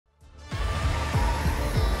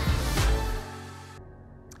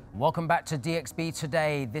Welcome back to DXB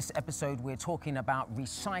Today. This episode we're talking about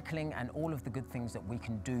recycling and all of the good things that we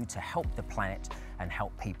can do to help the planet and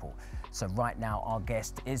help people. So right now our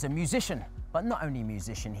guest is a musician, but not only a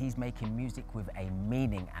musician, he's making music with a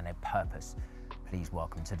meaning and a purpose. Please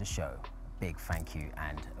welcome to the show. Big thank you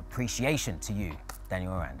and appreciation to you,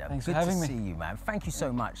 Daniel Aranda. Thanks for having me. Good to see you, man. Thank you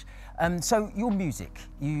so much. So your music,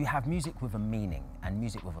 you have music with a meaning and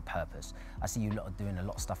music with a purpose. I see you doing a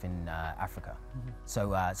lot of stuff in Africa. Mm-hmm. So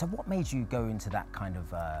what made you go into that kind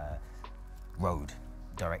of road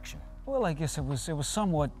direction? Well, I guess it was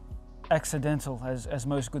somewhat accidental, as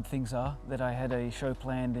most good things are, that I had a show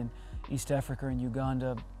planned in East Africa and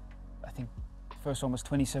Uganda. I think the first one was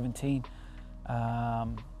 2017.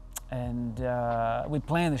 We'd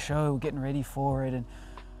planned the show, getting ready for it, and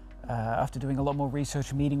after doing a lot more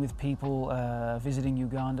research, meeting with people, visiting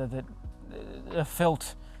Uganda, that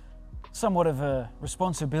felt somewhat of a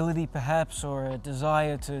responsibility, perhaps, or a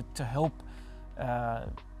desire to help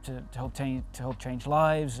change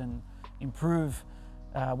lives and improve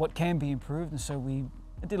what can be improved. And so we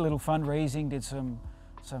did a little fundraising, did some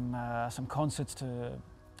concerts to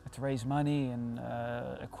raise money and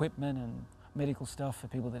equipment and medical stuff for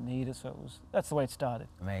people that need it. So that's the way it started.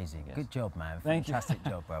 Amazing. Yes. Good job, man. Thank you. Fantastic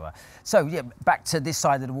job, brother. So yeah, back to this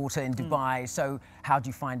side of the water in Dubai. So how do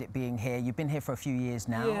you find it being here? You've been here for a few years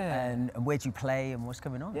now. Yeah. And where do you play and what's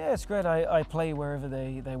going on? Yeah, it's great. I play wherever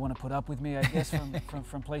they want to put up with me, I guess,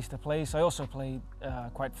 from place to place. I also play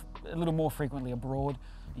quite a little more frequently abroad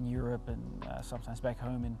in Europe and sometimes back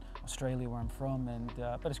home in Australia where I'm from, and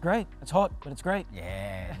but it's great. It's hot, but it's great.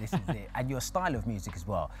 Yeah, this is it. And your style of music as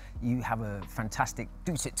well. You have a fantastic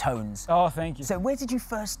dulcet tones. Oh, thank you. So where did you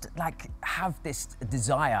first have this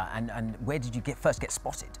desire, and where did you first get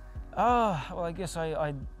spotted? Well, I guess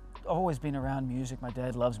I've always been around music. My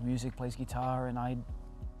dad loves music, plays guitar, and I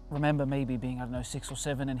remember maybe being, I don't know, 6 or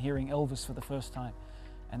 7 and hearing Elvis for the first time,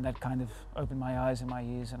 and that kind of opened my eyes and my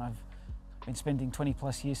ears, and I've been spending 20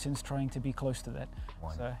 plus years since trying to be close to that.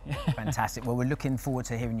 So, yeah. Fantastic. Well, we're looking forward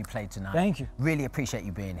to hearing you play tonight. Thank you. Really appreciate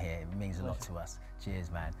you being here. It means a lot to us. Cheers,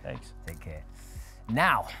 man. Thanks. Take care.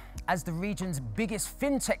 Now, as the region's biggest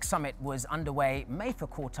FinTech summit was underway, Mayfa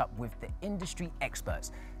caught up with the industry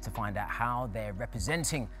experts to find out how they're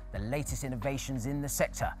representing the latest innovations in the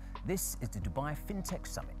sector. This is the Dubai FinTech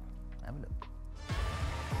Summit. Have a look.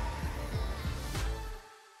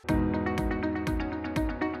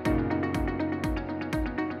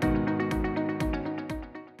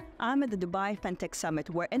 I'm at the Dubai FinTech Summit,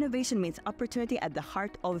 where innovation meets opportunity at the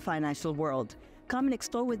heart of the financial world. Come and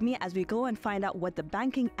explore with me as we go and find out what the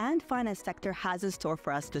banking and finance sector has in store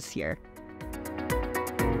for us this year.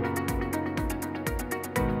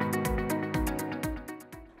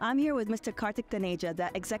 I'm here with Mr. Kartik Taneja, the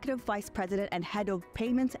Executive Vice President and Head of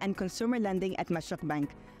Payments and Consumer Lending at Mashreq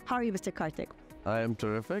Bank. How are you, Mr. Kartik? I am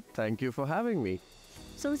terrific. Thank you for having me.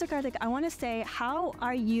 So, Mr. Kartik, I want to say, how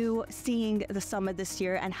are you seeing the summit this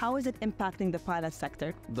year, and how is it impacting the finance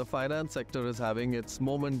sector? The finance sector is having its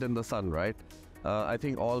moment in the sun, right? I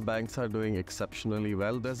think all banks are doing exceptionally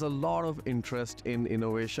well. There's a lot of interest in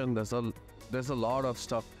innovation. There's a lot of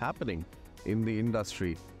stuff happening in the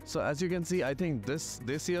industry. So as you can see, I think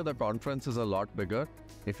this year the conference is a lot bigger.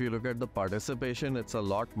 If you look at the participation, it's a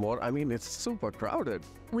lot more. I mean, it's super crowded.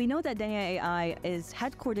 We know that Dania AI is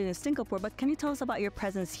headquartered in Singapore, but can you tell us about your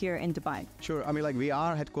presence here in Dubai? Sure. I mean, we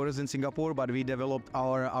are headquarters in Singapore, but we developed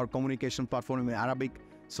our communication platform in Arabic.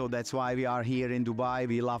 So that's why we are here in Dubai.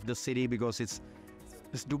 We love the city because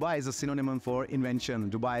Dubai is a synonym for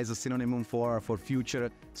invention. Dubai is a synonym for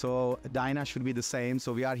future. So Dyna should be the same.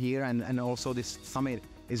 So we are here, and also this summit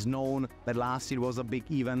is known that last year was a big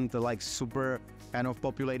event, super kind of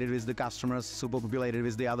populated with the customers, super populated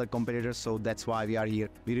with the other competitors. So that's why we are here.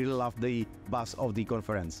 We really love the buzz of the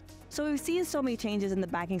conference. So we've seen so many changes in the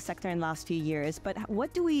banking sector in the last few years, but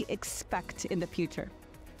what do we expect in the future?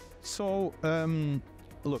 So,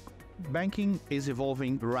 look, banking is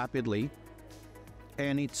evolving rapidly,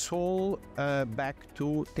 and it's all back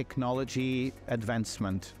to technology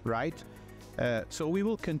advancement, right? So we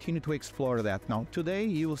will continue to explore that. Now, today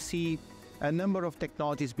you will see a number of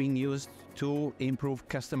technologies being used to improve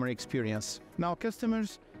customer experience. Now,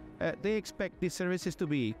 customers, they expect these services to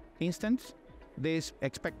be instant. They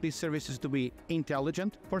expect these services to be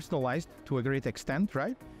intelligent, personalized to a great extent,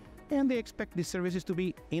 right? And they expect these services to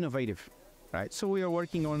be innovative. Right, so we are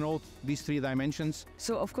working on all these 3 dimensions.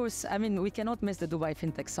 So of course, I mean, we cannot miss the Dubai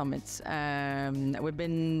FinTech Summit. We've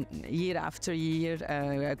been year after year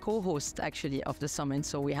a co-host actually of the summit.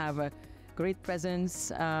 So we have a great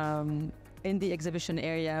presence in the exhibition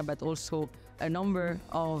area, but also a number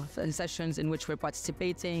of sessions in which we're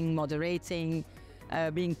participating, moderating,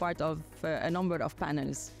 being part of a number of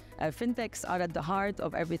panels. Fintechs are at the heart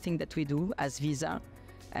of everything that we do as Visa,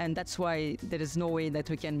 and that's why there is no way that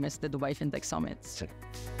we can miss the Dubai Fintech Summit.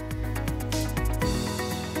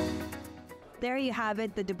 There you have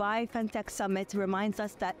it. The Dubai Fintech Summit reminds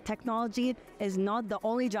us that technology is not the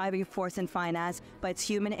only driving force in finance, but it's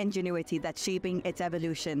human ingenuity that's shaping its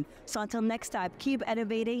evolution. So until next time, keep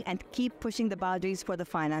innovating and keep pushing the boundaries for the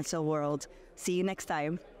financial world. See you next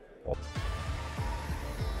time. Thank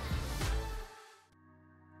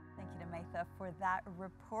you to Maitha for that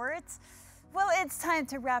report. Well, it's time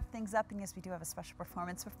to wrap things up, and yes, we do have a special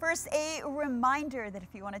performance. But first, a reminder that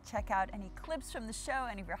if you want to check out any clips from the show,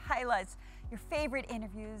 any of your highlights, your favorite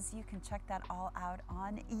interviews, you can check that all out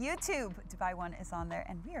on YouTube. Dubai One is on there,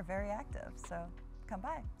 and we are very active. So come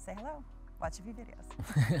by, say hello, watch a few videos.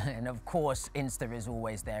 And of course, Insta is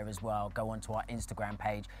always there as well. Go onto our Instagram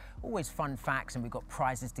page. Always fun facts, and we've got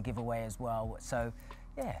prizes to give away as well. So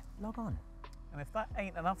yeah, log on. And if that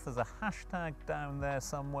ain't enough, there's a hashtag down there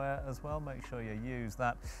somewhere as well. Make sure you use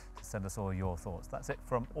that to send us all your thoughts. That's it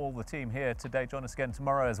from all the team here today. Join us again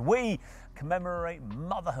tomorrow as we commemorate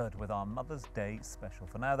motherhood with our Mother's Day special.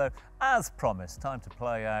 For now, though, as promised, time to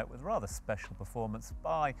play out with a rather special performance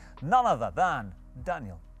by none other than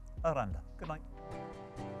Daniel Aranda. Good night.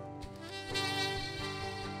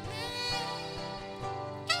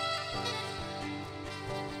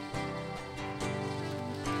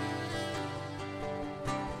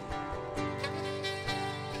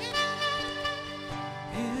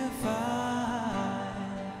 If I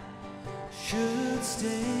should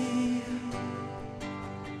stay,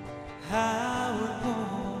 I would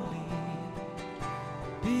only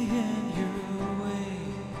be in your way.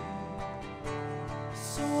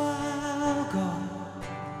 So I'll go,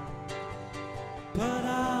 but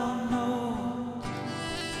I'll know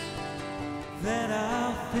that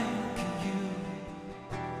I'll think of you.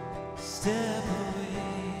 Step away.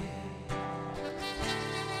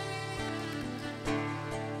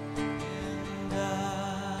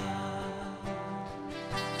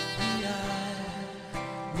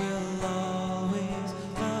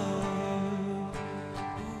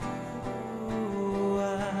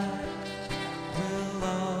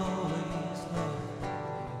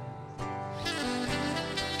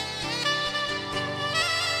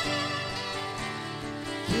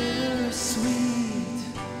 Bittersweet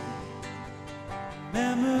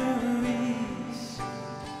memories,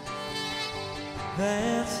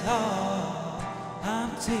 that's all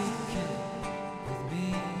I'm taking with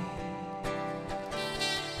me.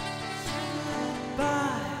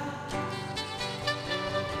 Goodbye,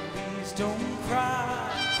 please don't cry.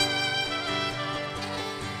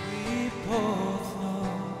 We both know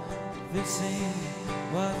this ain't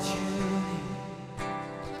what you